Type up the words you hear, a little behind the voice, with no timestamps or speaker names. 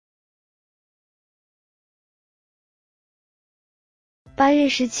8月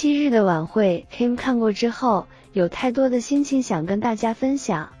17日的晚会 ，Kim 看过之后，有太多的心情想跟大家分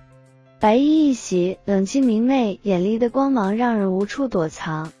享。白衣一袭，冷静明媚，眼里的光芒让人无处躲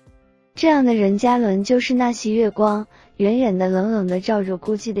藏。这样的任嘉伦就是那袭月光，远远的冷冷的照着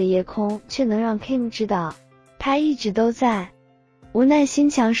孤寂的夜空，却能让 Kim 知道，他一直都在。无奈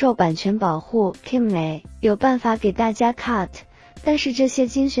新强受版权保护 ，Kim 没有办法给大家 cut， 但是这些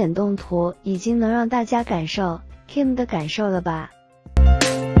精选动图已经能让大家感受 Kim 的感受了吧。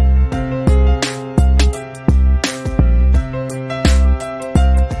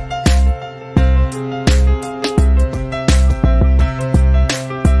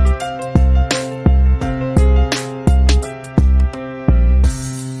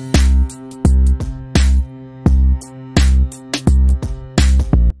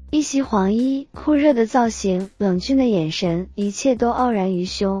一袭黄衣，酷热的造型，冷峻的眼神，一切都傲然于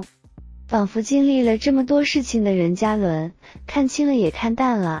胸。仿佛经历了这么多事情的任嘉伦，看清了也看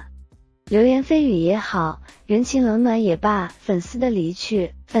淡了。流言蜚语也好，人情冷暖也罢，粉丝的离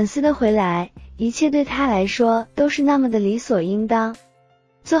去，粉丝的回来，一切对他来说都是那么的理所应当。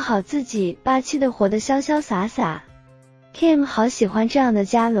做好自己，霸气的活得潇潇洒洒。Kim 好喜欢这样的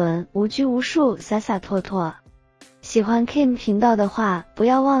嘉伦，无拘无束，洒洒脱脱。喜欢 Kim 频道的话，不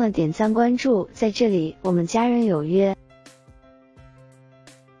要忘了点赞关注，在这里我们家人有约。